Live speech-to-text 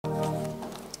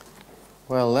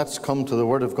Well, let's come to the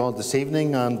Word of God this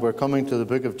evening, and we're coming to the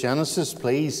book of Genesis,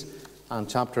 please, and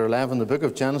chapter 11. The book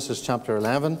of Genesis, chapter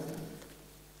 11.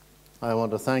 I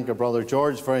want to thank our brother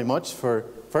George very much for,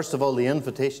 first of all, the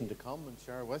invitation to come and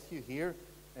share with you here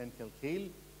in Kilkeel,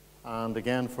 and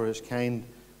again for his kind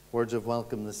words of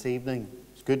welcome this evening.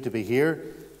 It's good to be here.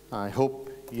 I hope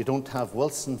you don't have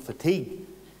Wilson fatigue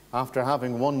after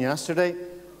having one yesterday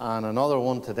and another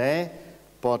one today.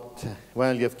 But,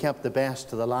 well, you've kept the best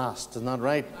to the last, isn't that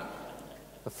right?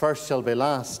 The first shall be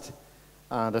last.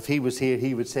 And if he was here,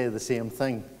 he would say the same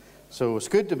thing. So it's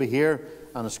good to be here,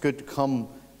 and it's good to come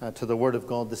to the Word of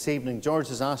God this evening. George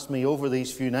has asked me over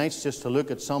these few nights just to look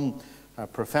at some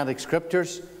prophetic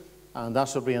scriptures, and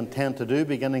that's what we intend to do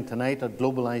beginning tonight at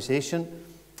Globalisation.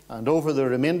 And over the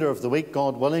remainder of the week,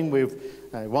 God willing, we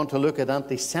want to look at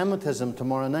anti-Semitism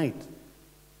tomorrow night.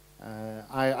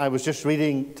 I was just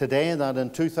reading today that in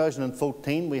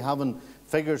 2014, we haven't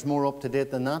figures more up to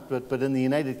date than that, but in the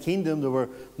United Kingdom there were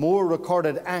more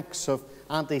recorded acts of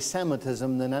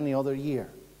anti-Semitism than any other year.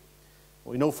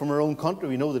 We know from our own country,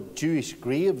 we know that Jewish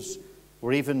graves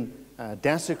were even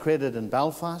desecrated in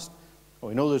Belfast.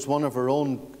 We know there's one of our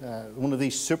own, one of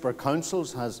these super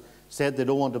councils has said they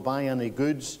don't want to buy any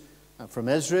goods from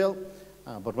Israel,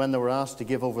 but when they were asked to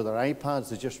give over their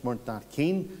iPads, they just weren't that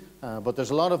keen. But there's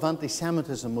a lot of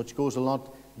anti-Semitism which goes a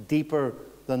lot deeper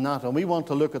than that. And we want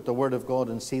to look at the Word of God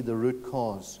and see the root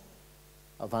cause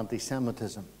of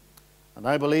anti-Semitism. And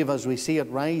I believe as we see it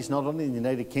rise, not only in the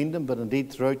United Kingdom, but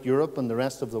indeed throughout Europe and the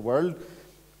rest of the world,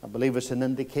 I believe it's an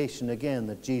indication again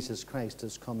that Jesus Christ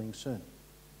is coming soon.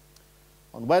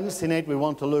 On Wednesday night, we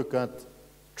want to look at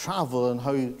travel and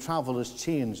how travel has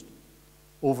changed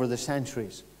over the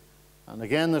centuries. And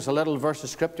again, there's a little verse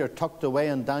of Scripture tucked away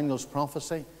in Daniel's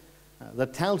prophecy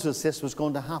that tells us this was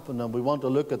going to happen, and we want to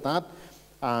look at that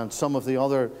and some of the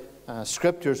other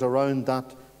scriptures around that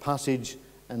passage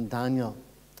in Daniel.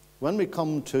 When we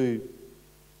come to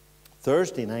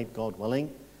Thursday night, God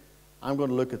willing, I'm going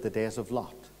to look at the days of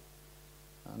Lot.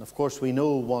 And of course we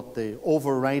know what the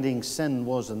overriding sin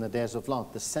was in the days of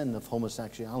Lot, the sin of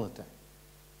homosexuality.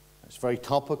 It's very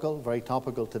topical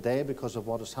today because of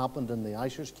what has happened in the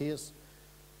Ishers case.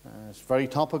 It's very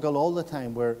topical all the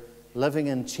time. We're living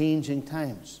in changing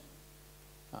times.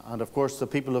 And of course the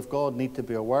people of God need to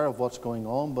be aware of what's going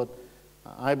on, but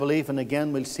I believe, and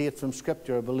again we'll see it from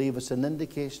Scripture, I believe it's an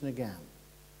indication again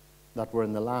that we're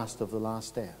in the last of the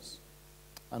last days.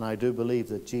 And I do believe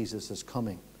that Jesus is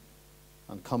coming,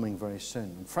 and coming very soon.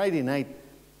 And Friday night,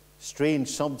 strange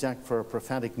subject for a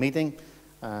prophetic meeting.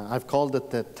 I've called it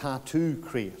the tattoo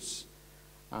craze.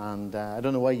 And I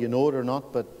don't know whether you know it or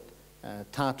not, but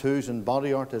tattoos and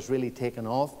body art has really taken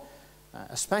off,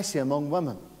 especially among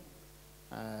women.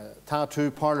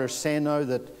 Tattoo parlors say now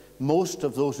that most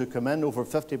of those who come in, over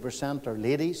 50%, are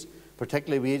ladies,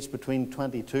 particularly aged between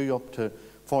 22 up to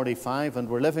 45, and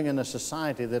we're living in a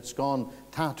society that's gone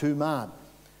tattoo mad.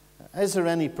 Is there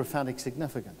any prophetic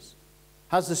significance?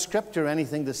 Has the Scripture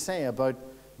anything to say about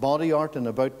body art and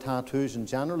about tattoos in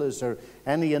general? Is there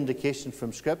any indication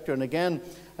from Scripture? And again,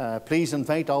 please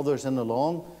invite others in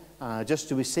along, just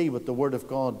to see what the Word of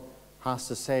God has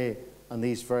to say on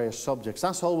these various subjects.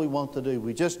 That's all we want to do.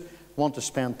 We just want to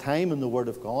spend time in the Word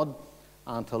of God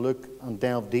and to look and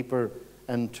delve deeper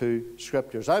into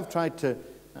Scriptures. I've tried to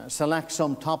select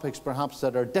some topics perhaps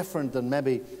that are different than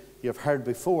maybe you've heard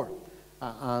before.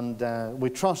 And we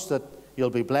trust that you'll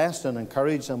be blessed and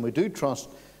encouraged, and we do trust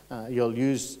you'll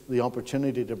use the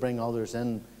opportunity to bring others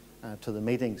in to the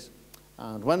meetings.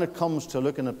 And when it comes to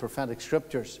looking at prophetic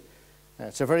scriptures,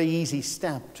 it's a very easy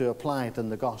step to apply it in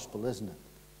the gospel, isn't it?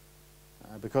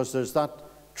 Because there's that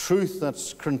truth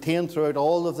that's contained throughout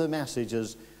all of the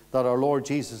messages that our Lord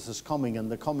Jesus is coming,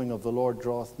 and the coming of the Lord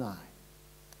draweth nigh.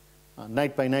 And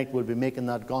night by night we'll be making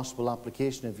that gospel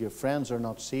application. If your friends are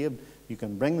not saved, you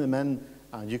can bring them in,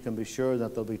 and you can be sure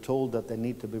that they'll be told that they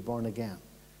need to be born again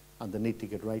and they need to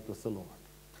get right with the Lord.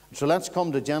 So let's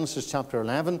come to Genesis chapter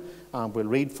 11, and we'll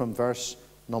read from verse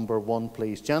number 1,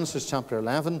 please. Genesis chapter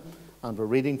 11, and we're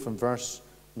reading from verse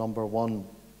number 1.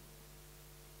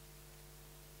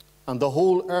 And the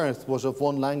whole earth was of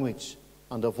one language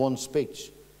and of one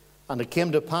speech. And it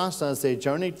came to pass as they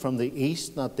journeyed from the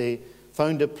east that they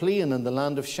found a plain in the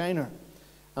land of Shinar,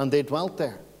 and they dwelt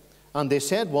there. And they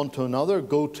said one to another,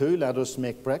 Go to, let us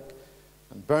make brick,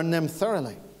 and burn them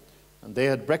thoroughly. And they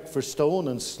had brick for stone,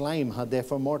 and slime had they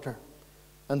for mortar.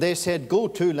 And they said, Go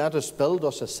to, let us build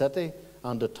us a city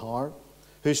and a tower,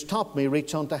 whose top may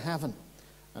reach unto heaven.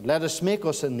 And let us make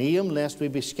us a name, lest we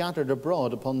be scattered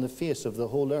abroad upon the face of the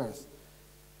whole earth.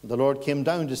 And the Lord came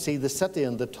down to see the city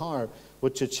and the tower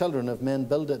which the children of men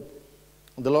builded.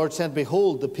 And the Lord said,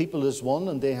 behold, the people is one,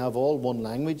 and they have all one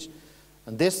language.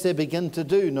 And this they begin to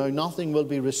do. Now nothing will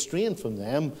be restrained from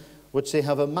them, which they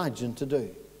have imagined to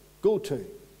do. Go to.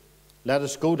 Let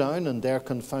us go down and there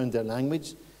confound their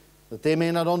language, that they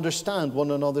may not understand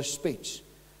one another's speech.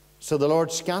 So the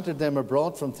Lord scattered them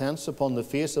abroad from thence upon the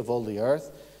face of all the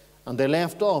earth, and they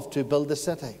left off to build the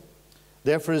city.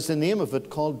 Therefore is the name of it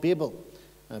called Babel,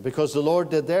 because the Lord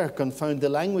did there confound the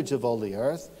language of all the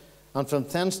earth, and from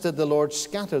thence did the Lord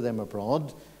scatter them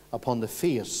abroad upon the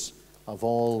face of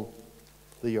all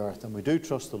the earth. And we do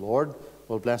trust the Lord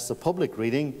will bless the public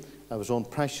reading of his own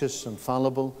precious,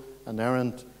 infallible,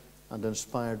 inerrant, and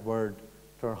inspired word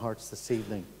to our hearts this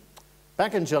evening.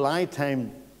 Back in July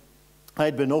time,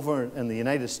 I'd been over in the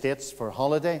United States for a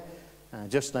holiday,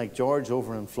 just like George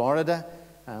over in Florida.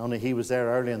 Only he was there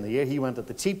early in the year. He went at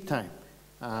the cheap time.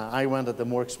 I went at the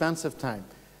more expensive time.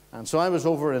 And so I was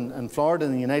over in Florida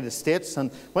in the United States.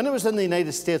 And when I was in the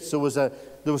United States, there was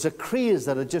a craze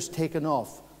that had just taken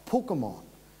off, Pokemon.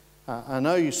 And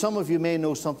now some of you may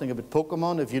know something about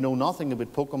Pokemon. If you know nothing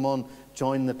about Pokemon,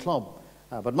 join the club.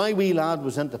 But my wee lad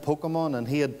was into Pokemon, and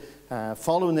he had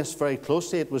following this very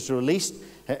closely. It was released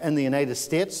in the United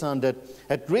States, and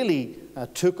it really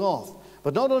took off.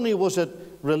 But not only was it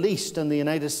released in the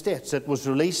United States, it was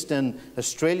released in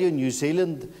Australia, New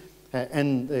Zealand,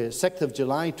 in the 6th of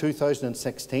July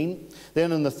 2016.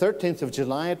 Then on the 13th of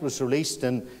July it was released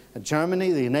in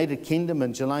Germany, the United Kingdom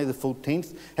on July the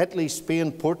 14th, Italy,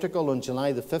 Spain, Portugal on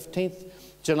July the 15th.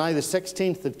 July the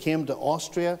 16th it came to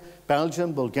Austria,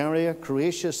 Belgium, Bulgaria,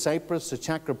 Croatia, Cyprus, the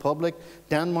Czech Republic,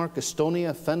 Denmark,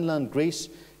 Estonia, Finland, Greece,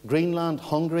 Greenland,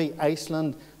 Hungary,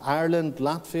 Iceland, Ireland,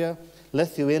 Latvia,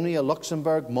 Lithuania,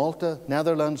 Luxembourg, Malta,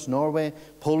 Netherlands, Norway,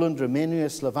 Poland, Romania,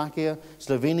 Slovakia,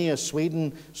 Slovenia,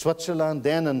 Sweden, Switzerland,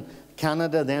 then in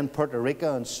Canada, then Puerto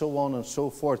Rico, and so on and so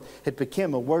forth. It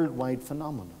became a worldwide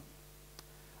phenomenon.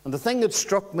 And the thing that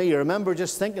struck me, I remember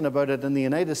just thinking about it, in the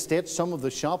United States, some of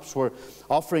the shops were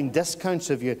offering discounts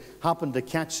if you happened to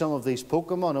catch some of these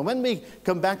Pokemon. And when we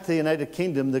come back to the United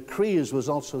Kingdom, the craze was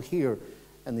also here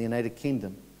in the United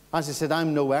Kingdom. As I said,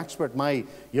 I'm no expert. My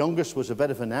youngest was a bit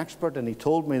of an expert, and he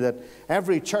told me that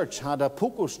every church had a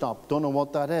Pokestop. Don't know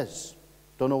what that is.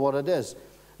 Don't know what it is.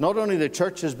 Not only the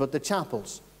churches, but the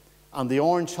chapels and the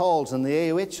Orange Halls and the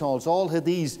AOH Halls all had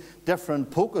these different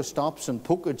Pokestops and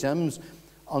Poke Gyms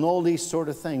and all these sort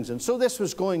of things. And so this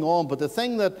was going on, but the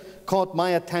thing that caught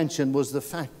my attention was the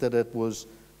fact that it was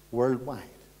worldwide.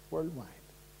 Worldwide.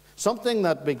 Something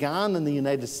that began in the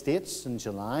United States in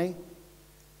July,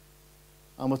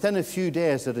 and within a few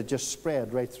days it had just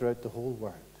spread right throughout the whole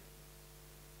world.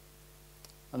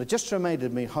 And it just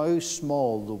reminded me how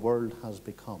small the world has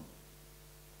become.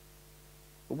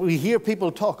 We hear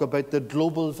people talk about the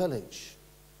global village.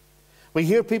 We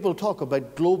hear people talk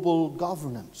about global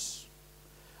governance.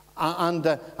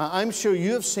 And I'm sure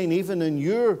you have seen, even in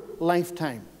your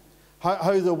lifetime,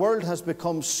 how the world has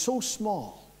become so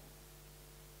small.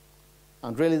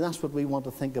 And really that's what we want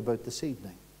to think about this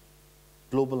evening.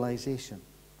 Globalization.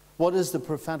 What is the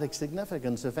prophetic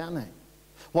significance, if any?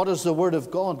 What has the Word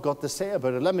of God got to say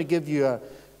about it? Let me give you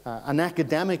an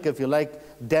academic, if you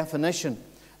like, definition.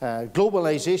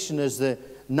 Globalization is the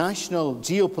national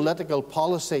geopolitical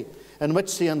policy in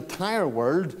which the entire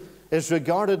world is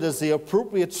regarded as the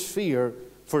appropriate sphere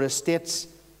for a state's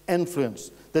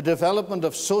influence. The development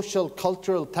of social,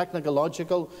 cultural,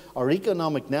 technological, or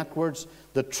economic networks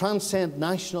that transcend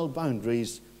national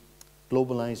boundaries.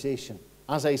 Globalization.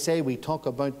 As I say, we talk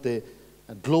about the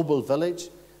global village.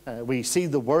 We see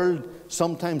the world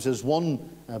sometimes as one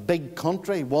big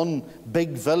country, one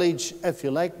big village, if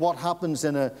you like. What happens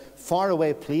in a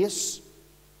faraway place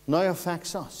now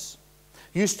affects us.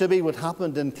 Used to be what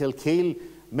happened in Kilkeel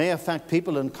may affect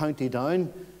people in County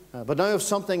Down. But now if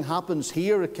something happens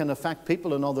here, it can affect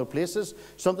people in other places.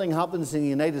 Something happens in the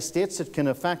United States, it can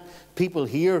affect people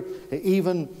here,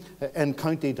 even in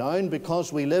County Down,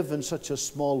 because we live in such a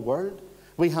small world.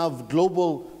 We have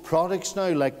global products now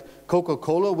like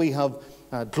Coca-Cola. We have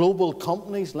global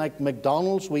companies like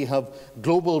McDonald's. We have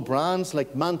global brands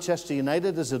like Manchester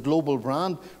United is a global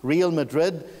brand. Real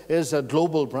Madrid is a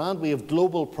global brand. We have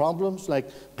global problems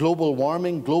like global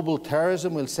warming, global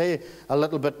terrorism. We'll say a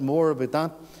little bit more about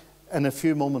that in a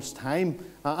few moments' time.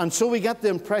 And so we get the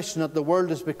impression that the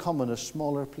world is becoming a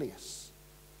smaller place.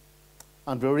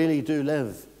 And we really do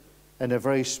live in a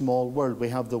very small world. We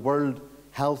have the World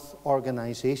Health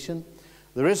Organization.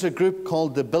 There is a group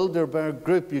called the Bilderberg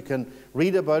Group. You can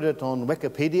read about it on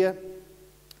Wikipedia.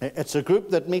 It's a group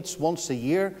that meets once a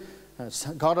year. It's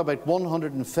got about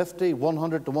 100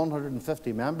 to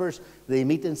 150 members. They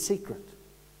meet in secret.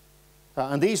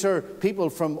 And these are people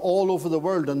from all over the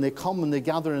world, and they come and they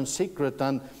gather in secret.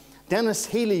 And Dennis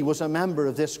Healy was a member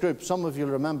of this group. Some of you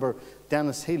remember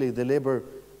Dennis Healy, the Labour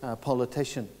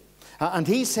politician. And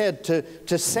he said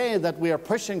to say that we are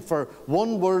pushing for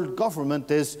one world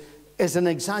government is an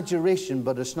exaggeration,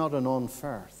 but it's not an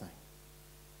unfair thing.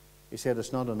 He said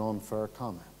it's not an unfair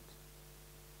comment.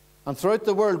 And throughout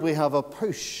the world we have a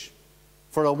push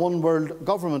for a one world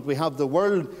government. We have the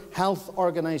World Health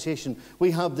Organization,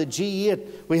 we have the G8,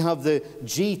 we have the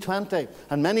G20,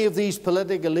 and many of these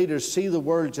political leaders see the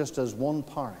world just as one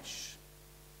parish.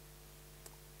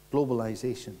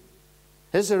 Globalisation.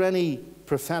 Is there any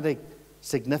prophetic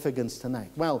significance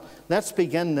tonight? Well, let's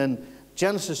begin in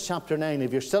Genesis chapter 9.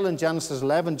 If you're still in Genesis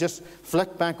 11, just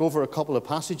flick back over a couple of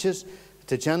passages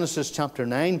to Genesis chapter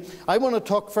 9. I want to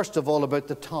talk first of all about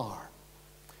the tower.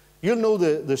 You'll know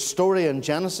the story in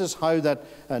Genesis, how that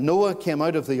Noah came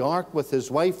out of the ark with his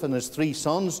wife and his 3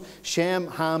 sons, Shem,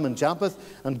 Ham, and Japheth,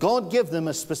 and God gave them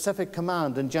a specific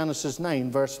command in Genesis 9,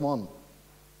 verse 1.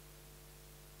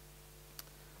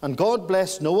 And God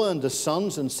blessed Noah and his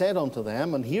sons and said unto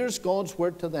them, and here's God's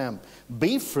word to them,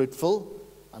 be fruitful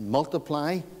and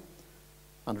multiply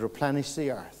and replenish the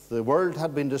earth. The world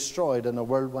had been destroyed in a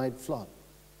worldwide flood.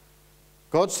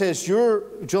 God says your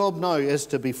job now is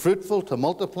to be fruitful, to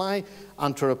multiply,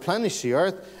 and to replenish the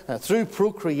earth. Through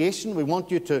procreation, we want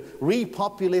you to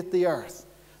repopulate the earth.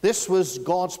 This was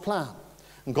God's plan.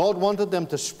 And God wanted them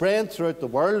to spread throughout the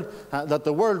world, that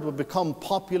the world would become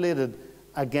populated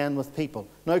again with people.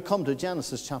 Now come to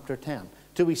Genesis chapter 10.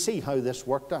 Do we see how this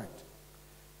worked out?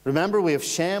 Remember, we have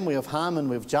Shem, we have Ham, and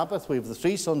we have Japheth. We have the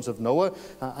 3 sons of Noah,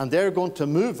 and they're going to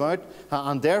move out,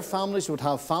 and their families would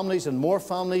have families and more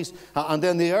families, and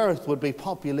then the earth would be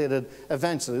populated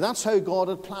eventually. That's how God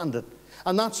had planned it,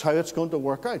 and that's how it's going to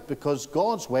work out, because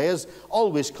God's ways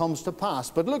always comes to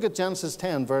pass. But look at Genesis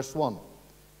 10, verse 1.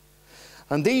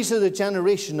 And these are the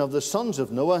generation of the sons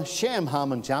of Noah, Shem,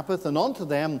 Ham, and Japheth, and unto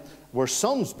them were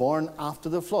sons born after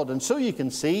the flood. And so you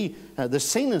can see the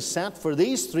scene is set for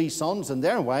these 3 sons and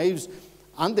their wives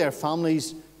and their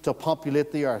families to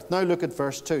populate the earth. Now look at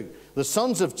verse 2. The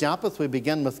sons of Japheth, we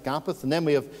begin with Japheth, and then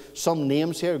we have some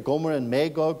names here, Gomer and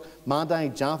Magog, Madai,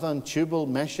 Javan, Tubal,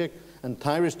 Meshach, and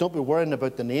Tyrus. Don't be worrying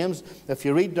about the names. If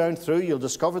you read down through, you'll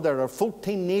discover there are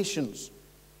 14 nations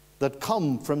that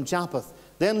come from Japheth.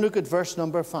 Then look at verse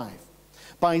number 5.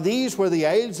 By these were the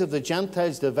isles of the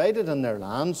Gentiles divided in their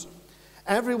lands,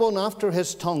 everyone after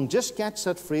his tongue. Just gets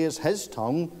that phrase, his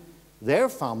tongue, their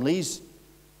families,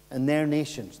 and their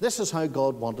nations. This is how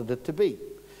God wanted it to be.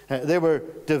 They were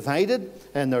divided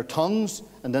in their tongues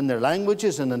and in their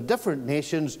languages and in different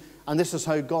nations, and this is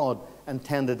how God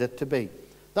intended it to be.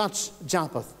 That's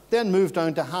Japheth. Then move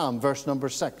down to Ham, verse number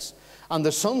 6. And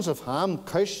the sons of Ham,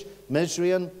 Cush,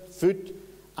 Mizraim, Phut,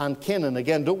 and Canaan.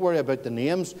 Again, don't worry about the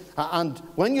names. And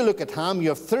when you look at Ham, you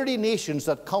have 30 nations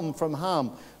that come from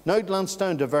Ham. Now glance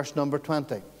down to verse number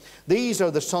 20. These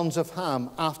are the sons of Ham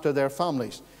after their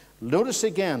families. Notice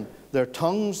again, their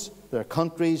tongues, their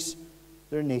countries,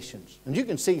 their nations. And you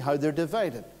can see how they're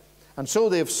divided. And so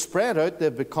they've spread out,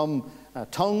 they've become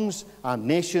tongues and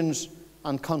nations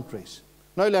and countries.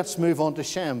 Now let's move on to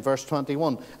Shem, verse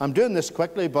 21. I'm doing this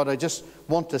quickly, but I just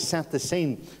want to set the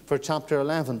scene for chapter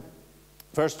 11.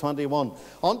 Verse 21.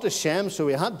 On to Shem, so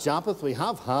we had Japheth, we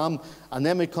have Ham, and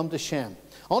then we come to Shem.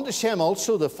 On to Shem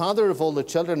also, the father of all the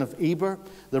children of Eber,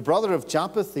 the brother of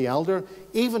Japheth the elder,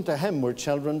 even to him were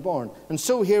children born. And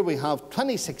so here we have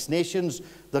 26 nations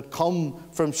that come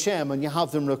from Shem, and you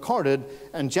have them recorded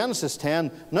in Genesis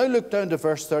 10. Now look down to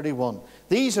verse 31.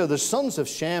 These are the sons of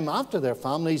Shem after their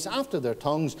families, after their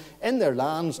tongues, in their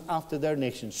lands, after their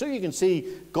nations. So you can see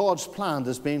God's plan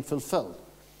is being fulfilled.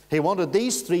 He wanted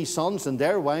these 3 sons and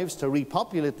their wives to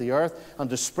repopulate the earth and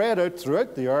to spread out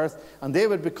throughout the earth, and they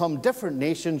would become different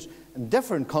nations in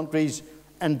different countries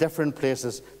in different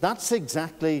places. That's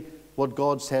exactly what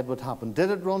God said would happen.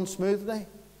 Did it run smoothly?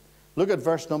 Look at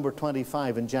verse number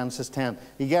 25 in Genesis 10.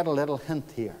 You get a little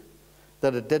hint here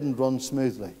that it didn't run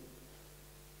smoothly.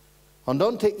 And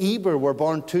unto Eber were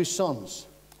born 2 sons.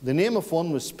 The name of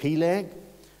one was Peleg,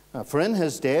 for in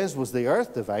his days was the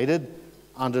earth divided,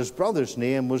 and his brother's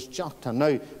name was Joktan.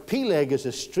 Now, Peleg is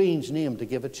a strange name to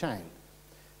give a child.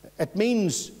 It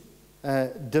means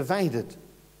divided.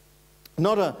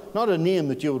 Not a name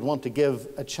that you would want to give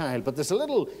a child, but there's a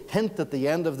little hint at the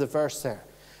end of the verse there.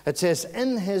 It says,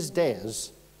 in his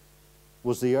days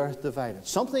was the earth divided.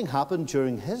 Something happened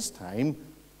during his time,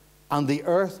 and the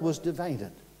earth was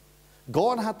divided.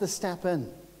 God had to step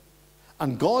in.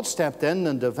 And God stepped in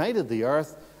and divided the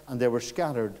earth, and they were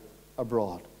scattered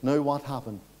abroad. Now what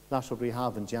happened? That's what we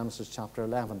have in Genesis chapter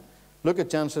 11, Look at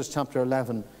Genesis chapter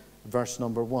 11, verse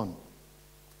number 1.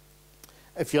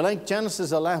 If you like,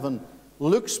 Genesis 11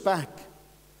 looks back.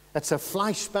 It's a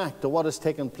flashback to what has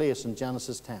taken place in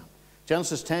Genesis 10.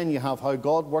 Genesis 10, you have how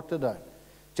God worked it out.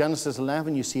 Genesis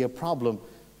 11, you see a problem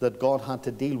that God had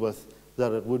to deal with,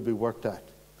 that it would be worked out.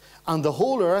 And the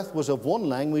whole earth was of one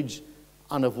language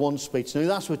and of one speech. Now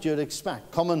that's what you'd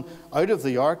expect. Coming out of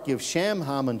the ark, you have Shem,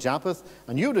 Ham, and Japheth,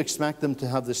 and you'd expect them to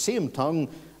have the same tongue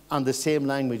and the same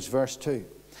language. Verse 2.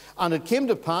 And it came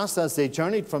to pass, as they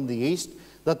journeyed from the east,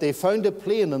 that they found a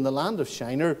plain in the land of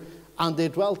Shinar, and they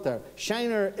dwelt there.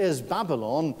 Shinar is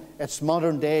Babylon. It's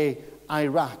modern-day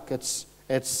Iraq.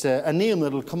 It's a name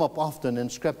that will come up often in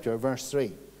Scripture. Verse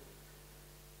 3.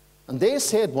 And they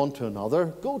said one to another,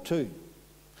 Go to,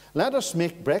 let us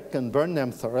make brick and burn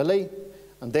them thoroughly.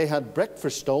 And they had brick for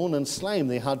stone, and slime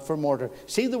they had for mortar.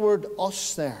 See the word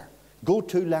us there. Go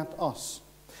to, let us.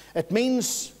 It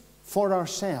means for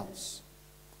ourselves.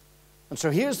 And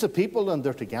so here's the people, and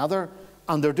they're together,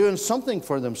 and they're doing something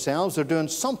for themselves. They're doing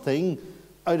something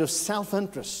out of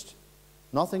self-interest.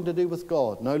 Nothing to do with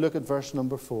God. Now look at verse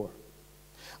number 4.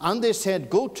 And they said,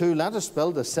 Go to, let us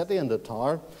build a city and a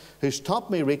tower, whose top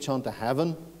may reach unto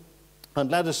heaven, and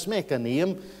let us make a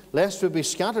name, lest we be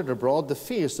scattered abroad the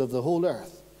face of the whole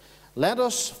earth. Let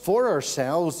us for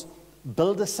ourselves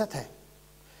build a city.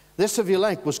 This, if you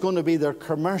like, was going to be their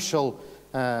commercial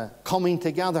coming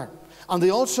together. And they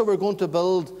also were going to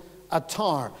build a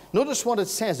tower. Notice what it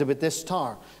says about this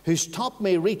tower, whose top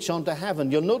may reach unto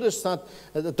heaven. You'll notice that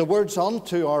the words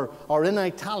unto are in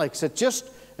italics. It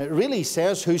really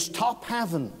says, whose top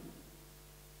heaven.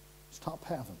 It's top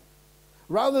heaven.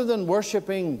 Rather than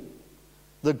worshipping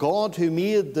the God who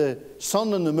made the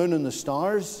sun and the moon and the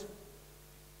stars,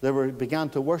 they began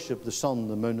to worship the sun,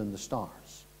 the moon, and the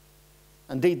stars.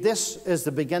 Indeed, this is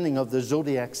the beginning of the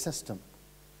zodiac system.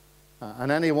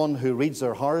 And anyone who reads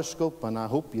their horoscope, and I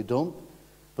hope you don't,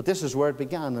 but this is where it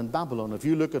began, in Babylon. If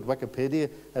you look at Wikipedia,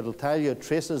 it'll tell you it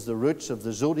traces the roots of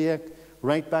the zodiac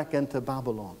right back into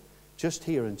Babylon, just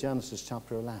here in Genesis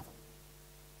chapter 11.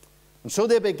 And so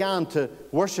they began to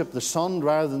worship the sun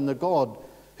rather than the God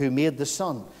who made the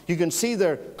sun. You can see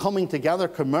they're coming together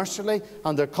commercially,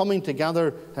 and they're coming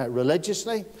together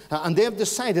religiously, and they've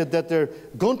decided that they're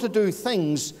going to do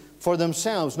things for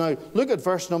themselves. Now look at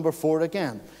verse number 4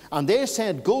 again. And they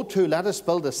said, Go to, let us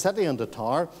build a city and a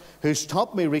tower, whose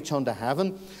top may reach unto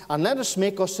heaven, and let us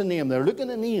make us a name. They're looking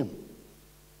at a name.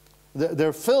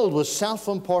 They're filled with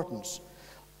self-importance.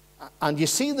 And you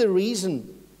see the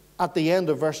reason at the end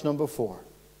of verse number 4.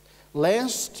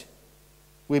 Lest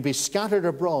we be scattered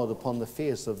abroad upon the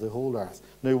face of the whole earth.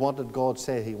 Now, what did God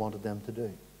say He wanted them to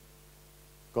do?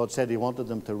 God said He wanted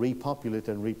them to repopulate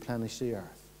and replenish the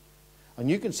earth. And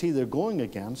you can see they're going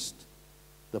against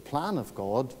the plan of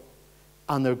God,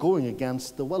 and they're going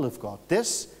against the will of God.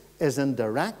 This is in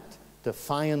direct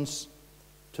defiance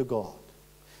to God.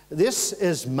 This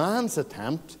is man's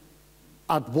attempt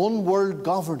at one world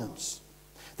governance.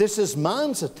 This is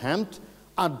man's attempt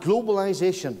at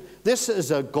globalization. This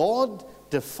is a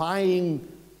God-defying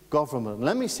government.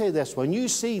 Let me say this. When you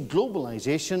see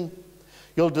globalization,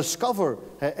 you'll discover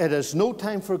it is no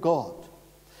time for God,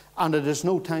 and it is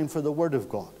no time for the Word of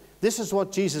God. This is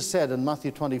what Jesus said in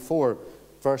Matthew 24,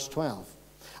 verse 12.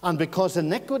 And because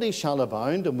iniquity shall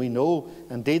abound, and we know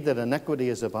indeed that iniquity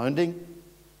is abounding,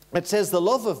 it says the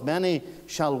love of many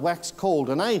shall wax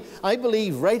cold. And I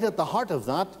believe right at the heart of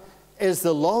that is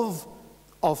the love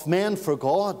of men for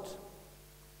God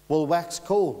will wax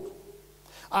cold.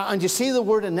 And you see the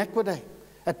word iniquity.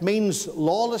 It means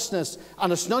lawlessness.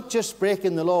 And it's not just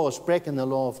breaking the law, it's breaking the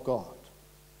law of God.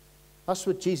 That's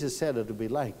what Jesus said it would be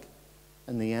like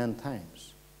in the end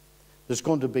times. There's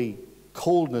going to be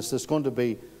coldness. There's going to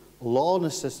be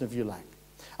lawlessness, if you like.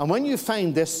 And when you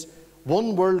find this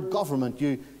one world government,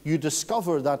 you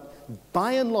discover that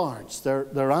by and large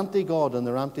they're anti-God and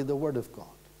they're anti the Word of God.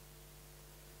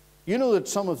 You know that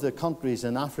some of the countries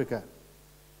in Africa,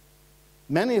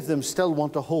 many of them still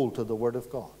want to hold to the Word of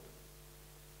God.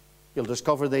 You'll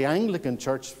discover the Anglican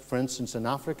Church, for instance, in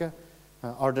Africa,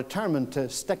 are determined to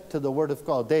stick to the Word of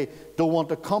God. They don't want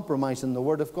to compromise in the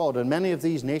Word of God. And many of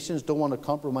these nations don't want to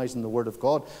compromise in the Word of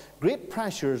God. Great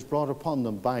pressure is brought upon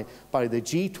them by the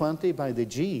G20, by the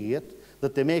G8,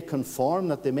 that they may conform,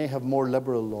 that they may have more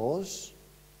liberal laws.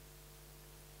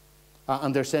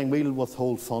 And they're saying, we'll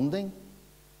withhold funding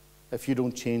if you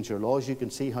don't change your laws. You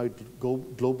can see how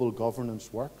global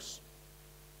governance works.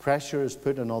 Pressure is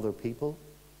put on other people,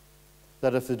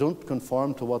 that if they don't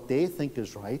conform to what they think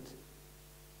is right,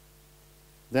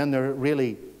 then they're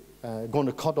really going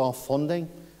to cut off funding,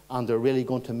 and they're really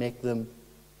going to make them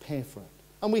pay for it.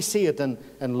 And we see it in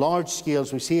large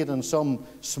scales. We see it in some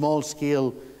small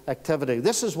scale activity.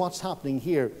 This is what's happening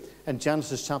here in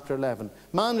Genesis chapter 11.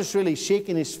 Man is really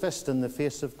shaking his fist in the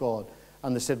face of God.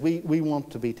 And they said, we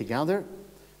want to be together,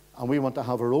 and we want to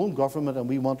have our own government, and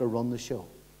we want to run the show.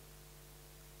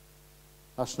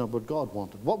 That's not what God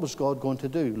wanted. What was God going to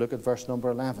do? Look at verse number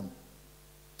 11.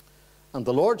 And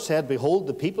the Lord said, behold,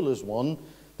 the people is one.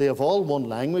 They have all one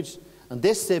language, and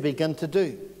this they begin to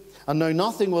do. And now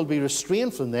nothing will be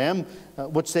restrained from them,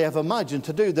 which they have imagined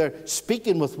to do. They're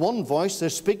speaking with one voice. They're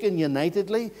speaking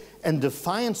unitedly in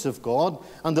defiance of God.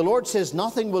 And the Lord says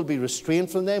nothing will be restrained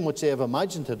from them, which they have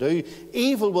imagined to do.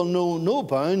 Evil will know no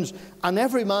bounds, and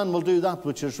every man will do that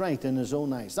which is right in his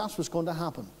own eyes. That's what's going to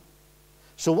happen.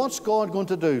 So what's God going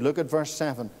to do? Look at verse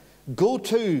 7. Go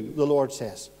to, the Lord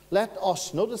says. Let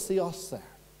us, notice the us there.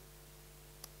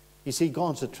 You see,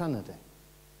 God's a Trinity.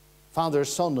 Father,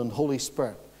 Son, and Holy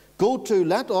Spirit. Go to,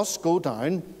 let us go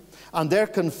down, and there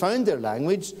confound their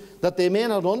language, that they may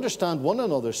not understand one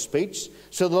another's speech.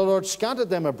 So the Lord scattered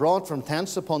them abroad from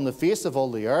thence upon the face of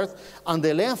all the earth, and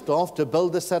they left off to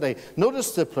build the city.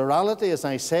 Notice the plurality, as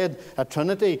I said, a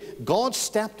Trinity. God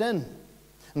stepped in.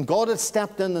 And God had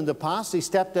stepped in the past. He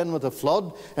stepped in with a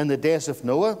flood in the days of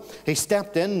Noah. He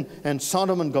stepped in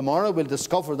Sodom and Gomorrah. We'll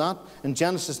discover that in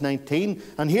Genesis 19.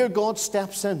 And here God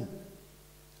steps in.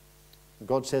 And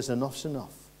God says, enough's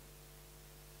enough.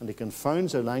 And he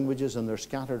confounds their languages, and they're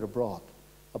scattered abroad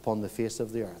upon the face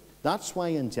of the earth. That's why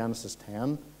in Genesis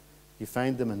 10, you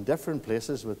find them in different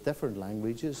places with different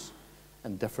languages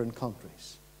and different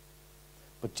countries.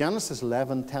 But Genesis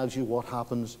 11 tells you what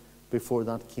happens before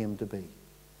that came to be.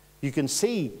 You can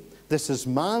see this is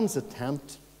man's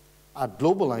attempt at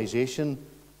globalization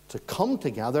to come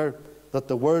together that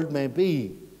the world may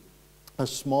be a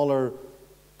smaller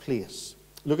place.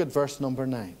 Look at verse number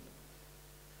 9.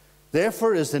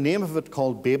 Therefore is the name of it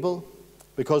called Babel,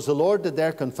 because the Lord did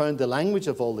there confound the language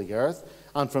of all the earth,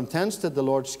 and from thence did the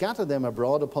Lord scatter them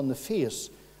abroad upon the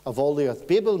face of all the earth.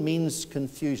 Babel means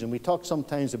confusion. We talk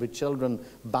sometimes about children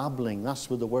babbling. That's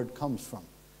where the word comes from.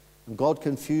 And God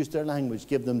confused their language,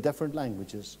 gave them different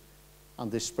languages,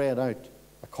 and they spread out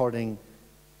according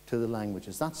to the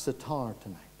languages. That's the Tower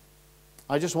tonight.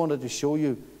 I just wanted to show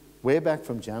you, way back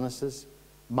from Genesis,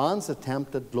 man's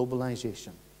attempt at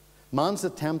globalization. Man's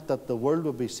attempt that the world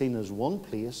would be seen as one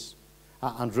place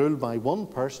and ruled by one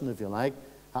person, if you like,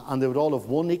 and they would all have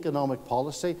one economic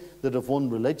policy, they'd have one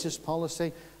religious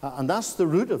policy, and that's the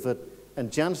root of it in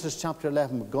Genesis chapter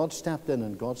 11. God stepped in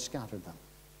and God scattered them.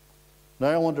 Now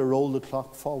I want to roll the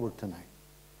clock forward tonight.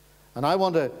 And I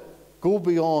want to go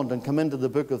beyond and come into the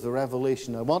book of the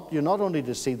Revelation. I want you not only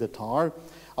to see the tower,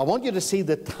 I want you to see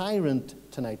the tyrant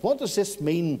tonight. What does this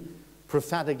mean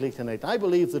prophetically tonight? I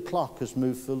believe the clock has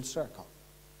moved full circle.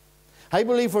 I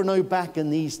believe we're now back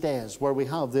in these days where we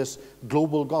have this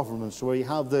global government, where you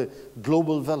have the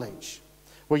global village,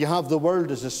 where you have the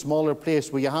world as a smaller place,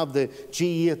 where you have the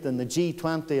G8 and the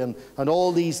G20, and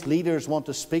all these leaders want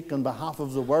to speak on behalf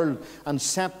of the world and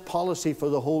set policy for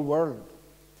the whole world.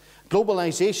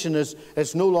 Globalization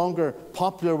is no longer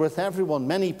popular with everyone.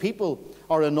 Many people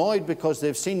are annoyed because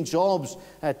they've seen jobs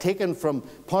taken from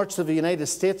parts of the United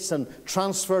States and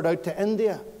transferred out to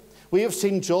India. We have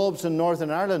seen jobs in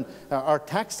Northern Ireland, our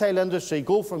textile industry,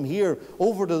 go from here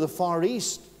over to the Far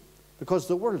East because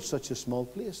the world's such a small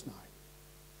place now.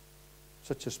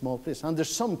 Such a small place. And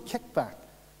there's some kickback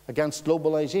against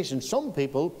globalization. Some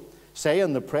people say,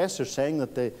 in the press are saying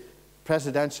that the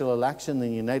presidential election in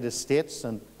the United States,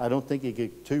 and I don't think you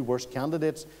get two worse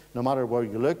candidates no matter where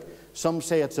you look, some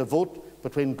say it's a vote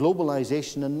between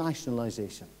globalization and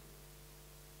nationalization.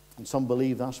 And some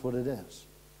believe that's what it is.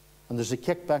 And there's a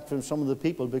kickback from some of the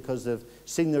people because they've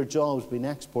seen their jobs being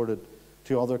exported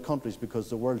to other countries because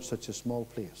the world's such a small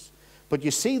place. But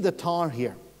you see the tower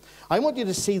here. I want you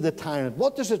to see the tyrant.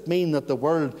 What does it mean that the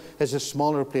world is a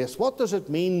smaller place? What does it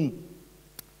mean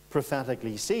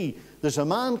prophetically? See, there's a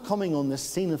man coming on the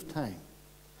scene of time.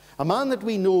 A man that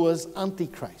we know as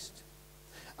Antichrist.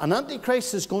 An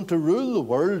Antichrist is going to rule the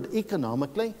world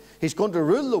economically. He's going to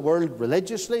rule the world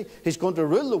religiously. He's going to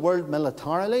rule the world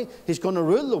militarily. He's going to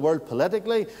rule the world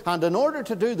politically. And in order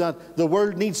to do that, the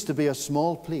world needs to be a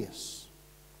small place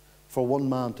for one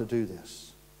man to do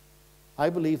this. I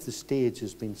believe the stage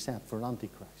has been set for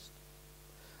Antichrist.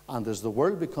 And as the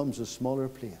world becomes a smaller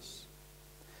place,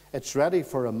 it's ready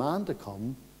for a man to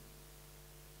come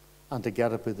and to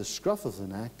get it by the scruff of the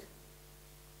neck,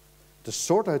 to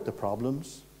sort out the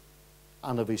problems,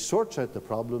 and if he sorts out the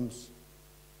problems,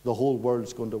 the whole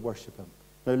world's going to worship him.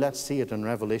 Now let's see it in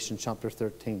Revelation chapter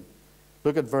 13.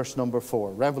 Look at verse number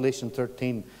 4. Revelation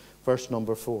 13, verse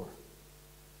number 4.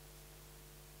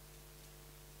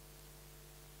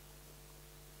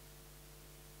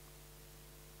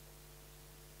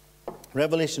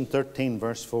 Revelation 13,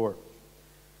 verse 4.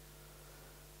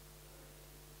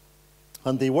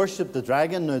 And they worshipped the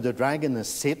dragon. Now the dragon is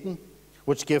Satan,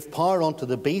 which gave power unto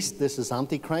the beast. This is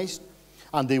Antichrist.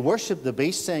 And they worshipped the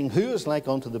beast, saying, Who is like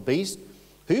unto the beast?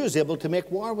 Who is able to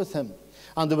make war with him?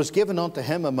 And there was given unto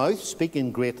him a mouth,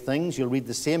 speaking great things. You'll read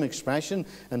the same expression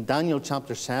in Daniel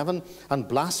chapter 7. And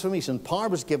blasphemies, and power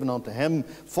was given unto him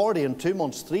 40 and 2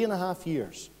 months, 3.5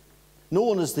 years.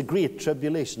 Known as the Great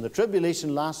Tribulation. The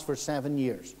tribulation lasts for 7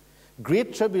 years.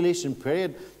 Great tribulation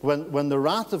period, when the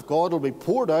wrath of God will be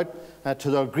poured out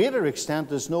to the greater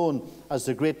extent, is known as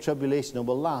the Great Tribulation, and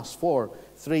will last for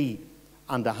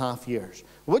 3.5 years.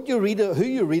 Who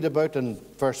you read about in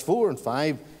verse 4 and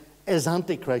 5 is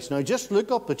Antichrist. Now just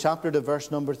look up the chapter to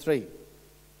verse number 3.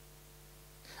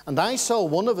 And I saw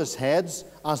one of his heads,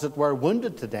 as it were,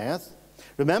 wounded to death.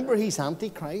 Remember, he's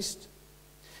Antichrist.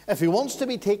 If he wants to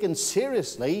be taken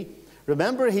seriously,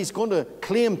 remember, he's going to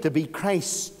claim to be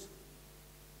Christ.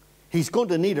 He's going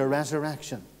to need a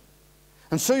resurrection.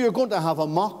 And so you're going to have a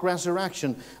mock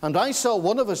resurrection. And I saw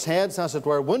one of his heads, as it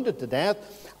were, wounded to death,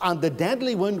 and the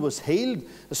deadly wound was healed.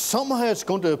 Somehow it's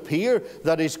going to appear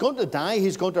that he's going to die,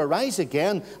 he's going to rise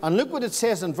again. And look what it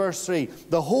says in verse 3.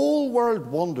 The whole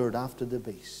world wondered after the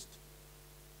beast.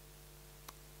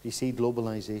 Do you see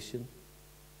globalization?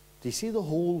 Do you see the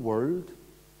whole world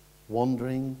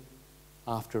wondering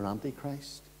after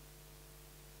Antichrist?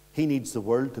 He needs the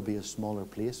world to be a smaller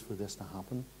place for this to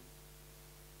happen.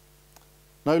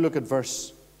 Now look at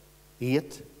verse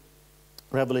 8,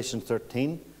 Revelation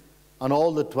 13. And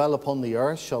all that dwell upon the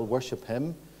earth shall worship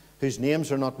him, whose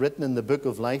names are not written in the book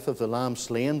of life of the Lamb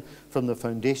slain from the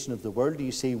foundation of the world. Do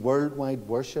you see worldwide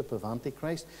worship of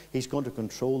Antichrist? He's going to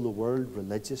control the world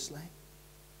religiously.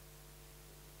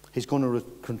 He's going to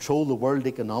control the world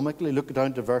economically. Look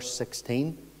down to verse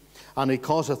 16. And he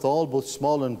causeth all, both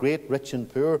small and great, rich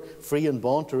and poor, free and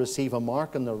bond, to receive a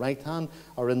mark in their right hand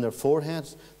or in their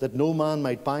foreheads, that no man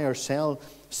might buy or sell,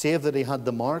 save that he had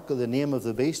the mark of the name of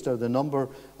the beast or the number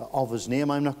of his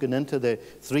name. I'm not going into the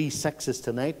 3 6s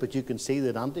tonight, but you can see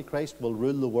that Antichrist will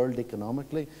rule the world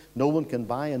economically. No one can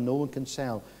buy and no one can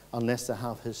sell unless they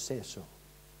have his say-so.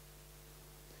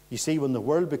 You see, when the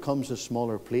world becomes a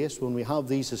smaller place, when we have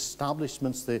these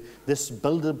establishments, this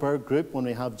Bilderberg group, when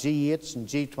we have G8s and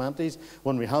G20s,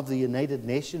 when we have the United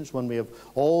Nations, when we have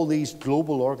all these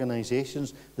global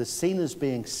organizations, the scene is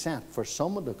being set for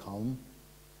someone to come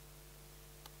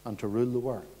and to rule the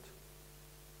world.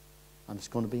 And it's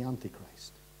going to be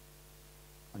Antichrist.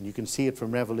 And you can see it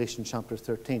from Revelation chapter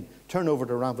 13. Turn over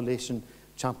to Revelation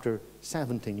chapter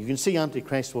 17. You can see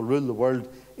Antichrist will rule the world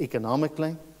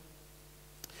economically.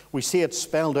 We see it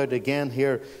spelled out again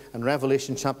here in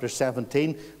Revelation chapter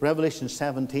 17. Revelation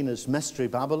 17 is Mystery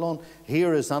Babylon.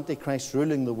 Here is Antichrist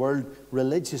ruling the world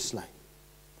religiously.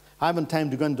 I haven't time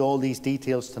to go into all these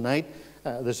details tonight.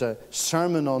 There's a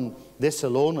sermon on this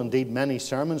alone, indeed many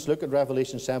sermons. Look at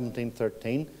Revelation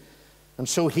 17:13. And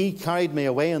so he carried me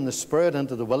away in the spirit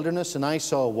into the wilderness, and I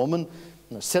saw a woman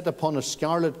sit upon a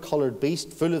scarlet-coloured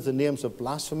beast, full of the names of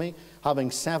blasphemy, having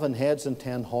 7 heads and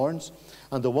 10 horns.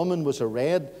 And the woman was a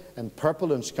red and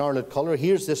purple and scarlet colour.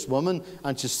 Here's this woman,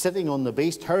 and she's sitting on the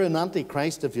beast. Her and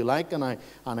Antichrist, if you like, and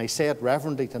I say it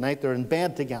reverently tonight, they're in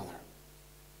bed together.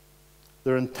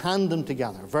 They're in tandem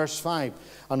together. Verse 5,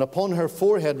 and upon her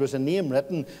forehead was a name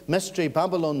written, Mystery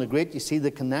Babylon the Great. You see the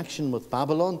connection with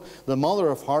Babylon, the mother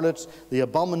of harlots, the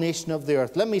abomination of the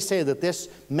earth. Let me say that this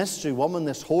mystery woman,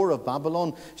 this whore of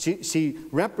Babylon, she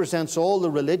represents all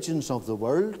the religions of the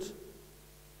world.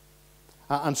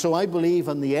 And so I believe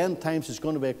in the end times there's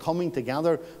going to be a coming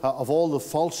together of all the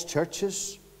false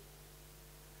churches.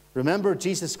 Remember,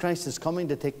 Jesus Christ is coming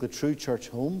to take the true church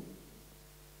home.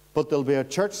 But there'll be a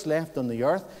church left on the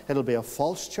earth. It'll be a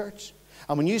false church.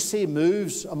 And when you see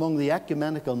moves among the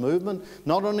ecumenical movement,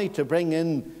 not only to bring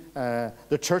in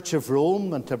the Church of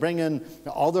Rome and to bring in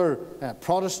other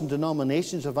Protestant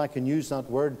denominations, if I can use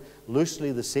that word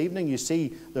loosely this evening, you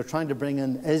see they're trying to bring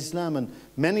in Islam and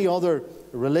many other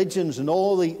religions and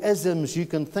all the isms you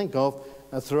can think of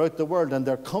throughout the world. And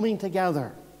they're coming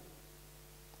together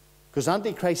because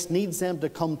Antichrist needs them to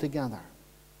come together,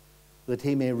 that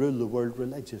he may rule the world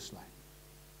religiously.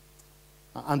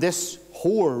 And this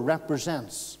whore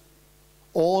represents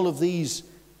all of these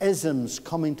isms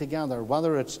coming together,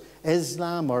 whether it's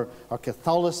Islam or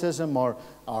Catholicism or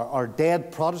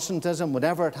dead Protestantism,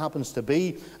 whatever it happens to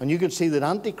be. And you can see that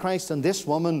Antichrist and this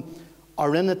woman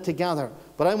are in it together.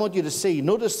 But I want you to see,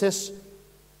 notice this,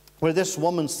 where this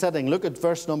woman's sitting. Look at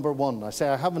verse number 1. I say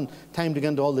I haven't time to get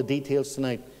into all the details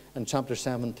tonight in chapter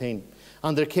 17.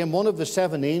 And there came one of the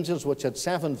 7 angels which had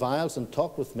 7 vials, and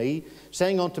talked with me,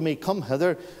 saying unto me, Come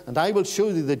hither, and I will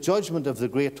show thee the judgment of the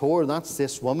great whore, that's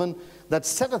this woman, that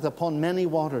sitteth upon many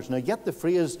waters. Now get the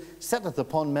phrase, sitteth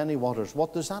upon many waters.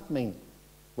 What does that mean?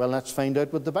 Well, let's find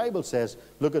out what the Bible says.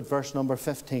 Look at verse number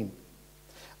 15.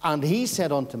 And he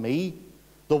said unto me,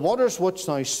 The waters which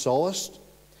thou sawest,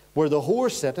 where the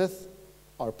whore sitteth,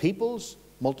 are peoples,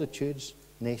 multitudes,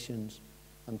 nations,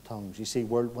 and tongues. You see,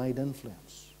 worldwide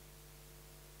influence.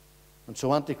 And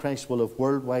so Antichrist will have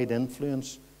worldwide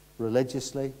influence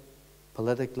religiously,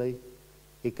 politically,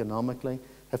 economically.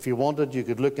 If you wanted, you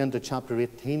could look into chapter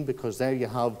 18, because there you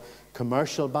have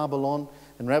commercial Babylon.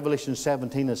 In Revelation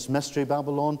 17, it's mystery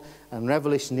Babylon. And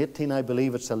Revelation 18, I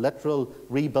believe it's a literal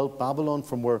rebuilt Babylon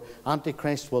from where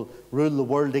Antichrist will rule the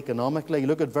world economically.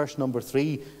 Look at verse number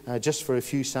 3, just for a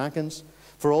few seconds.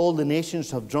 For all the nations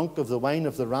have drunk of the wine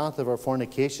of the wrath of her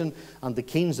fornication, and the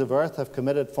kings of earth have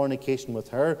committed fornication with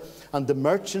her. And the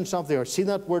merchants of the earth, see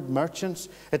that word merchants?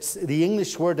 It's the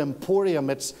English word emporium,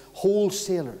 it's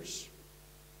wholesalers.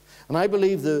 And I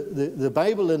believe the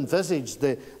Bible envisaged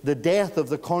the death of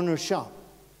the corner shop.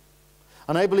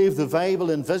 And I believe the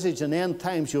Bible envisaged in end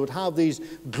times you would have these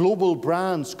global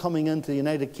brands coming into the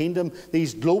United Kingdom,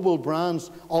 these global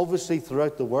brands obviously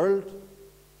throughout the world.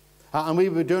 And we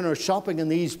were doing our shopping in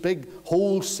these big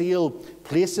wholesale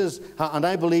places. And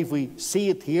I believe we see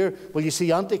it here. Well, you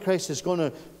see, Antichrist is going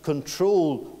to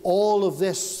control all of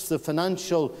this. The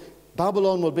financial,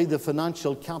 Babylon will be the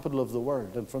financial capital of the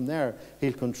world. And from there,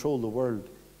 he'll control the world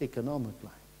economically.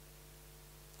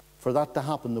 For that to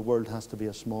happen, the world has to be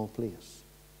a small place.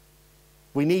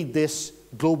 We need this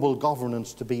global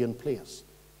governance to be in place.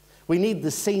 We need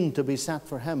the scene to be set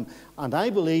for him. And I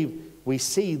believe we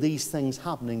see these things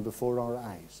happening before our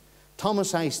eyes.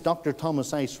 Dr.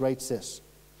 Thomas Ice writes this.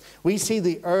 We see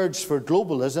the urge for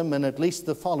globalism in at least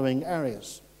the following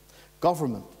areas: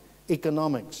 government,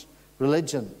 economics,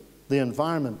 religion, the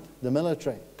environment, the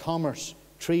military, commerce,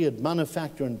 trade,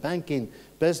 manufacturing, banking,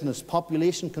 business,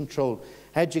 population control,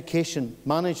 education,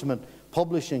 management,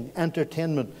 publishing,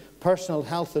 entertainment, personal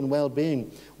health and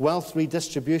well-being, wealth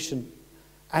redistribution,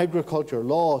 agriculture,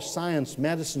 law, science,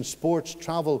 medicine, sports,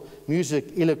 travel, music,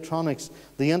 electronics,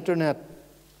 the internet,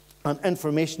 and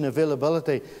information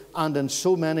availability, and in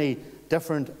so many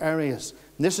different areas.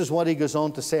 And this is what he goes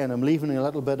on to say, and I'm leaving a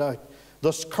little bit out.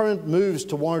 Thus, current moves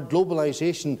toward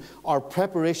globalization are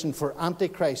preparation for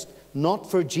Antichrist, not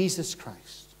for Jesus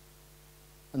Christ.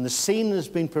 And the scene has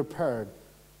been prepared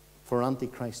for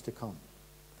Antichrist to come.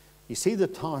 You see the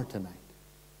tower tonight.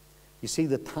 You see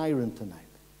the tyrant tonight.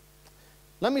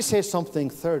 Let me say something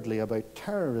thirdly about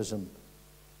terrorism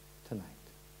tonight.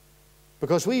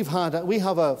 Because we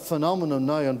have a phenomenon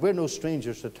now, and we're no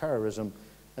strangers to terrorism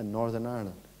in Northern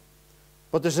Ireland.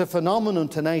 But there's a phenomenon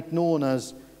tonight known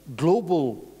as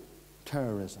global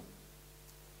terrorism.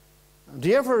 Do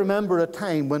you ever remember a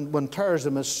time when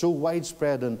terrorism is so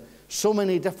widespread in so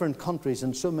many different countries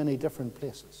and so many different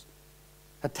places?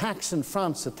 Attacks in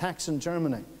France, attacks in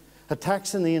Germany,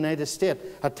 attacks in the United States,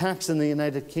 attacks in the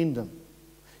United Kingdom.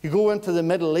 You go into the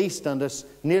Middle East and it's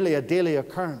nearly a daily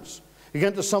occurrence. You get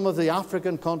into some of the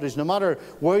African countries, no matter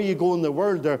where you go in the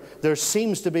world, there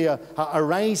seems to be a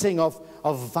rising of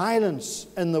violence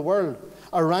in the world,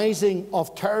 a rising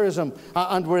of terrorism,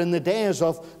 and we're in the days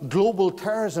of global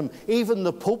terrorism. Even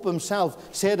the Pope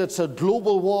himself said it's a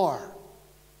global war.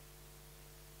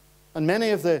 And many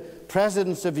of the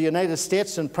presidents of the United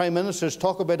States and prime ministers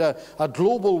talk about a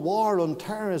global war on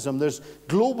terrorism. There's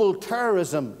global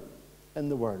terrorism in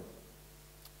the world.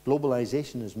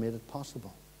 Globalization has made it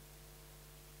possible.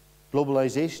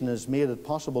 Globalization has made it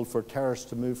possible for terrorists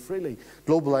to move freely.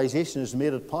 Globalization has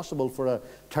made it possible for a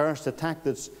terrorist attack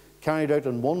that's carried out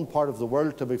in one part of the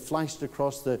world to be flashed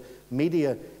across the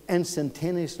media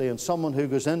instantaneously, and someone who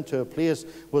goes into a place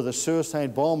with a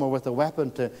suicide bomb or with a weapon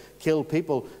to kill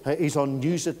people, he's on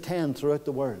News at 10 throughout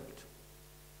the world.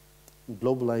 And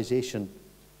globalization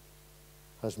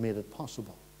has made it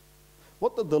possible.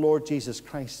 What did the Lord Jesus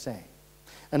Christ say?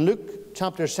 In Luke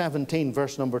chapter 17,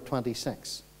 verse number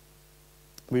 26,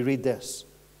 we read this.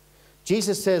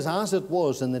 Jesus says, as it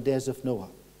was in the days of Noah,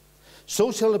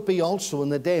 so shall it be also in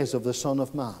the days of the Son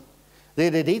of Man. They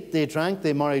did eat, they drank,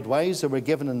 they married wives, they were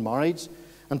given in marriage,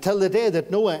 until the day that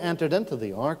Noah entered into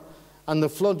the ark, and the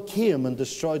flood came and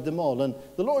destroyed them all. And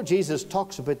the Lord Jesus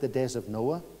talks about the days of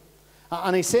Noah.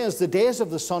 And he says the days of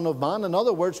the Son of Man. In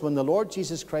other words, when the Lord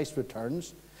Jesus Christ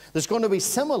returns, there's going to be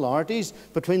similarities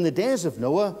between the days of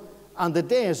Noah and the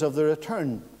days of the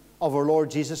return of our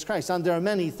Lord Jesus Christ. And there are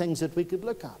many things that we could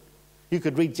look at. You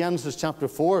could read Genesis chapter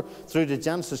 4 through to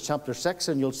Genesis chapter 6,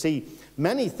 and you'll see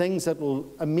many things that will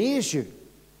amaze you.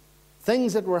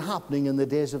 Things that were happening in the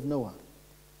days of Noah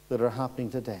that are happening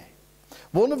today.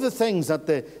 One of the things that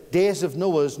the days of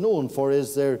Noah is known for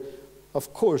is their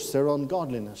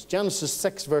ungodliness. Genesis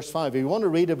 6 verse 5. If you want to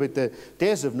read about the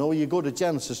days of Noah, you go to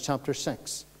Genesis chapter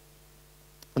 6.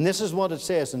 And this is what it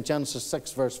says in Genesis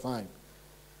 6 verse 5.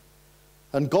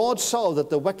 And God saw that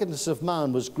the wickedness of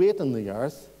man was great in the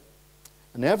earth,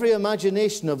 and every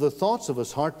imagination of the thoughts of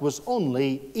his heart was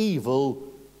only evil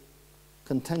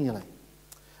continually.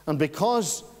 And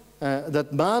because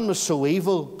that man was so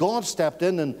evil, God stepped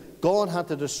in and God had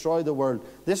to destroy the world.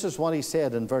 This is what he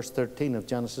said in verse 13 of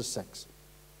Genesis 6.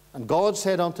 And God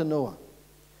said unto Noah,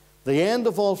 the end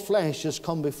of all flesh is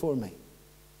come before me,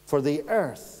 for the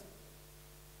earth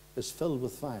is filled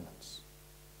with violence.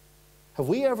 Have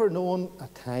we ever known a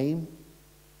time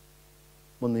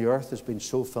when the earth has been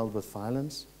so filled with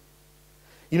violence?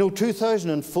 You know,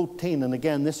 2014, and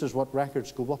again, this is what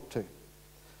records go up to,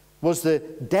 was the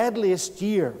deadliest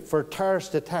year for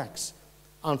terrorist attacks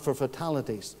and for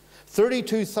fatalities.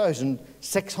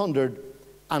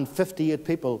 32,658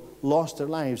 people lost their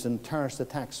lives in terrorist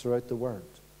attacks throughout the world.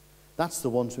 That's the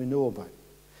ones we know about.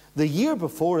 The year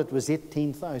before it was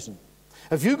 18,000.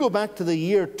 If you go back to the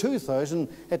year 2000,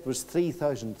 it was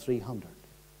 3,300.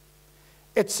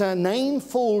 It's a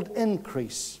ninefold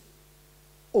increase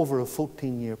over a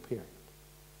 14-year period.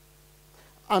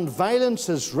 And violence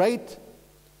is right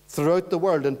throughout the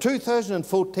world. In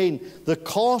 2014, the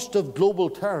cost of global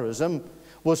terrorism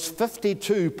was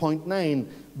 $52.9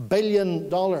 billion.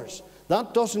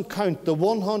 That doesn't count the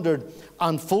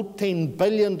 $114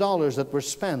 billion that were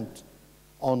spent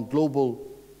on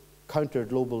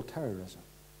counter-global terrorism.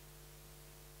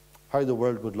 How the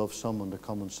world would love someone to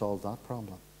come and solve that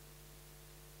problem.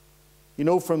 You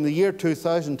know, from the year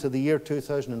 2000 to the year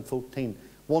 2014,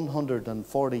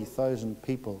 140,000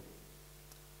 people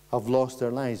have lost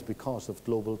their lives because of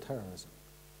global terrorism.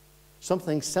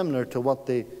 Something similar to what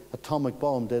the atomic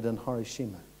bomb did in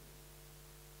Hiroshima.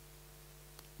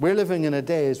 We're living in a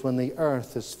days when the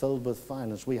earth is filled with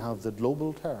violence. We have the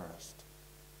global terrorist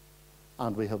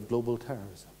and we have global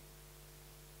terrorism.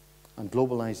 And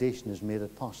globalization has made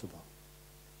it possible.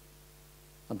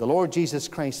 And the Lord Jesus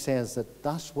Christ says that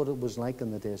that's what it was like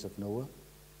in the days of Noah.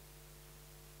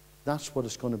 That's what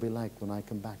it's going to be like when I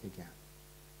come back again.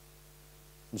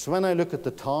 And so when I look at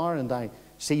the tower and I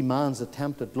see man's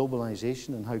attempt at globalization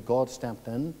and how God stepped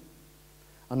in,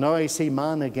 and now I see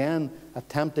man again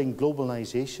attempting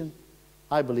globalization,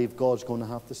 I believe God's going to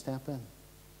have to step in.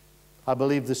 I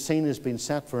believe the scene has been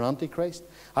set for Antichrist.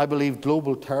 I believe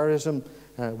global terrorism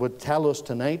would tell us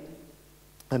tonight,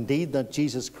 indeed, that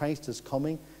Jesus Christ is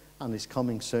coming, and He's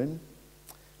coming soon.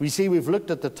 We see we've looked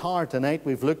at the tower tonight.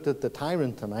 We've looked at the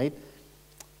tyrant tonight.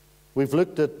 We've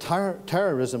looked at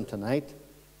terrorism tonight.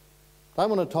 I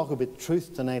want to talk about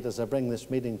truth tonight as I bring this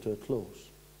meeting to a close.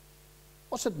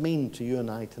 What's it mean to you and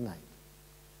I tonight?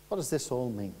 What does this all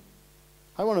mean?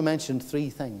 I want to mention three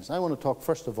things. I want to talk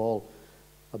first of all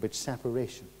about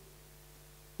separation.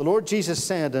 The Lord Jesus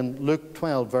said in Luke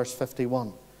 12 verse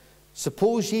 51,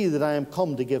 suppose ye that I am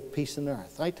come to give peace on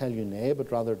earth. I tell you nay,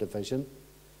 but rather division.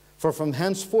 For from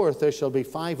henceforth there shall be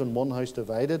 5 in one house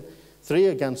divided, 3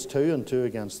 against 2 and 2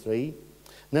 against 3.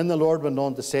 And then the Lord went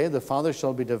on to say, the father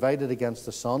shall be divided against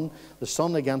the son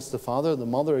against the father, the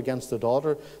mother against the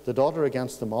daughter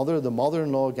against the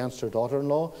mother-in-law against her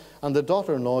daughter-in-law, and the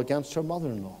daughter-in-law against her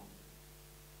mother-in-law.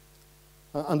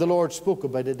 And the Lord spoke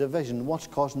about a division. What's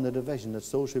causing the division?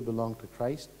 It's those who belong to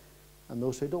Christ and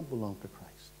those who don't belong to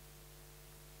Christ.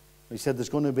 He said there's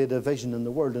going to be a division in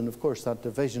the world, and of course that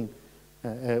division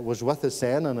was with us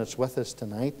then, and it's with us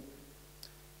tonight.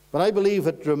 But I believe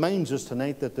it reminds us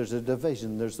tonight that there's a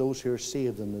division. There's those who are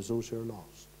saved and there's those who are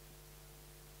lost.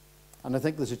 And I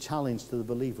think there's a challenge to the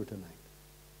believer tonight.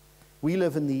 We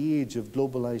live in the age of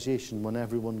globalization when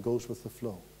everyone goes with the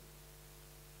flow.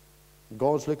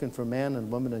 God's looking for men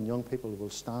and women and young people who will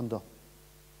stand up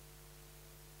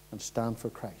and stand for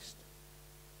Christ,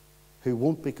 who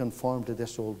won't be conformed to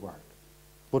this old world,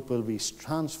 but will be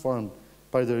transformed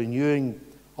by the renewing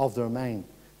of their mind.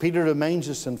 Peter reminds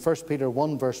us in 1 Peter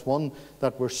 1 verse 1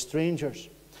 that we're strangers.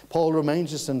 Paul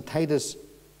reminds us in Titus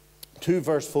 2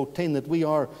 verse 14 that we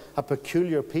are a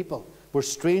peculiar people. We're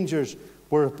strangers,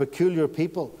 we're a peculiar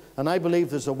people. And I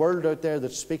believe there's a world out there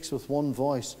that speaks with one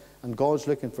voice, and God's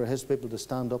looking for His people to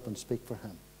stand up and speak for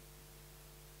Him.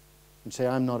 And say,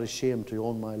 I'm not ashamed to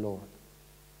own my Lord,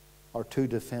 or to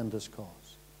defend His cause.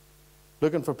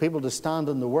 Looking for people to stand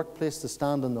in the workplace, to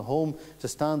stand in the home, to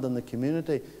stand in the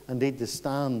community, indeed to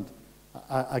stand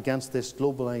against this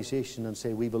globalization and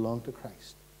say we belong to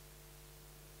Christ.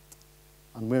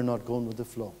 And we're not going with the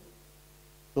flow.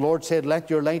 The Lord said, let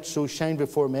your light so shine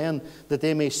before men that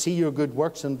they may see your good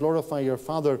works and glorify your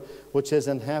Father which is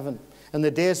in heaven. In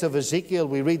the days of Ezekiel,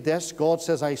 we read this. God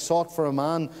says, I sought for a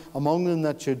man among them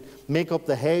that should make up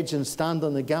the hedge and stand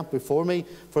on the gap before me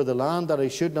for the land, that I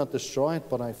should not destroy it,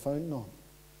 but I found none.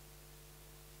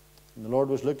 And the Lord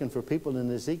was looking for people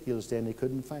in Ezekiel's day, and he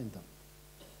couldn't find them.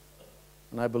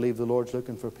 And I believe the Lord's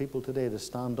looking for people today to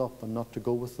stand up and not to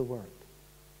go with the world,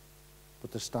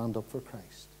 but to stand up for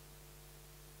Christ.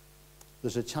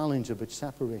 There's a challenge about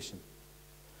separation.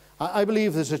 I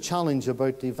believe there's a challenge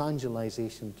about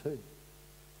evangelization too.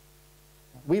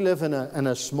 We live in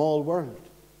a small world.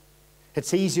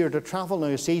 It's easier to travel now.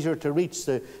 It's easier to reach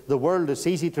the world. It's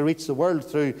easy to reach the world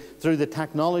through the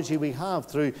technology we have,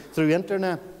 through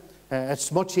internet.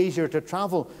 It's much easier to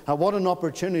travel. What an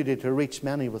opportunity to reach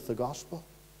many with the gospel.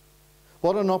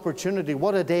 What an opportunity.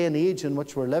 What a day and age in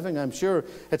which we're living. I'm sure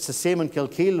it's the same in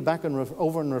Kilkeel, back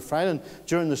over in Rathfriland.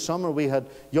 During the summer we had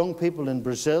young people in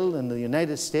Brazil, in the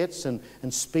United States, and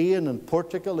in Spain, and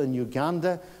Portugal, and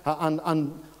Uganda,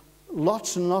 and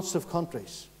lots and lots of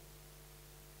countries.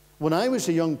 When I was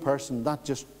a young person, that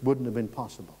just wouldn't have been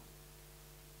possible.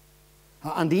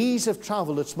 And the ease of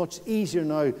travel, it's much easier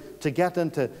now to get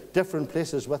into different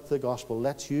places with the gospel.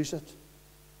 Let's use it.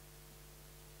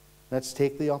 Let's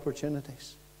take the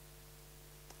opportunities.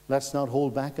 Let's not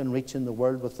hold back in reaching the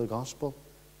world with the gospel.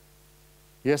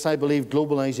 Yes, I believe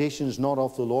globalization is not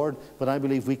of the Lord, but I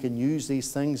believe we can use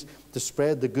these things to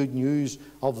spread the good news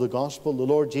of the gospel. The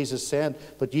Lord Jesus said,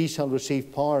 but ye shall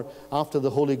receive power after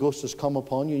the Holy Ghost has come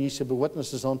upon you, and ye shall be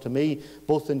witnesses unto me,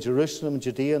 both in Jerusalem,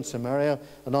 Judea, and Samaria,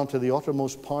 and unto the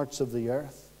uttermost parts of the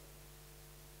earth.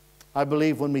 I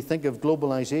believe when we think of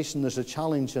globalization, there's a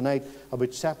challenge tonight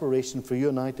about separation for you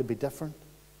and I to be different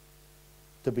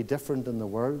in the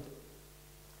world.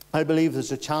 I believe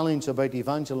there's a challenge about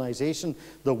evangelization.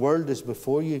 The world is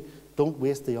before you. Don't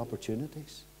waste the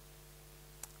opportunities.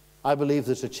 I believe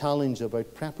there's a challenge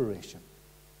about preparation.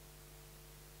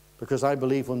 Because I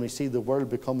believe when we see the world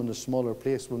becoming a smaller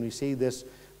place, when we see this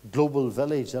global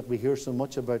village that we hear so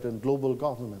much about in global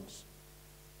governments,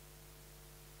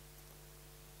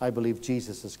 I believe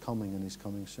Jesus is coming, and he's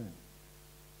coming soon.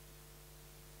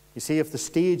 You see, if the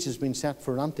stage has been set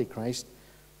for Antichrist,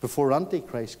 before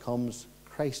Antichrist comes,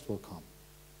 Christ will come.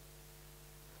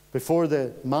 Before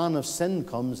the man of sin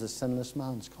comes, the sinless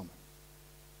man's coming.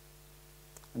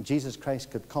 And Jesus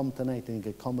Christ could come tonight, and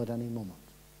he could come at any moment.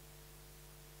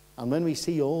 And when we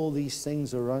see all these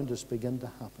things around us begin to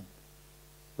happen,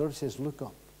 the Lord says, look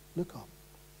up, look up.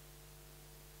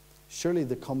 Surely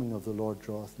the coming of the Lord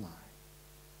draweth nigh.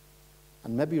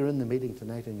 And maybe you're in the meeting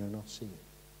tonight and you're not seeing.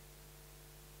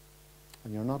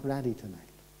 And you're not ready tonight.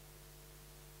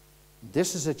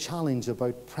 This is a challenge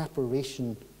about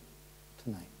preparation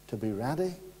tonight. To be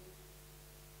ready,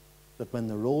 that when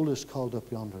the roll is called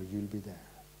up yonder, you'll be there.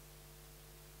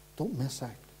 Don't miss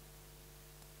out.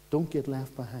 Don't get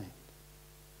left behind.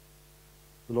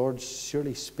 The Lord's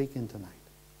surely speaking tonight.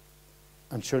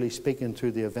 And surely speaking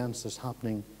through the events that's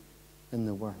happening in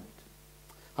the world.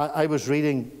 I was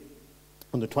reading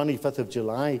on the 25th of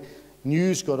July,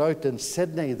 news got out in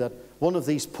Sydney that one of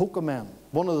these Pokemon,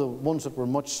 one of the ones that were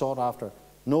much sought after,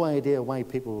 no idea why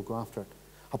people would go after it.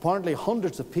 Apparently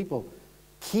hundreds of people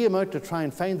came out to try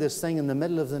and find this thing in the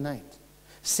middle of the night.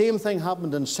 Same thing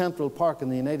happened in Central Park in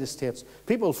the United States.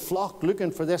 People flocked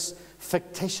looking for this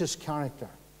fictitious character.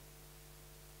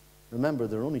 Remember,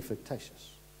 they're only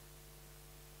fictitious.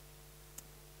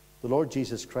 The Lord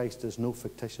Jesus Christ is no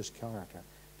fictitious character.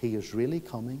 He is really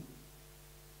coming,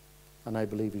 and I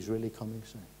believe he's really coming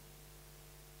soon.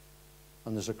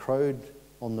 And there's a crowd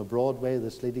on the broad way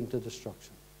that's leading to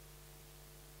destruction.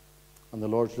 And the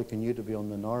Lord's looking you to be on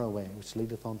the narrow way which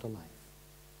leadeth unto life,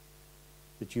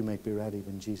 that you might be ready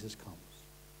when Jesus comes.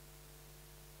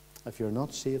 If you're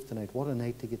not saved tonight, what a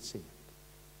night to get saved.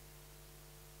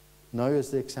 Now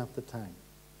is the accepted time.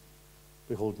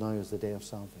 Behold, now is the day of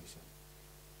salvation.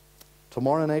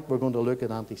 Tomorrow night we're going to look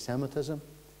at anti-Semitism.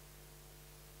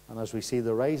 And as we see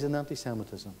the rise in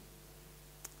anti-Semitism,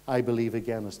 I believe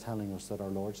again is telling us that our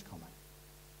Lord's coming.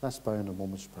 Let's bow in a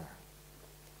moment's prayer.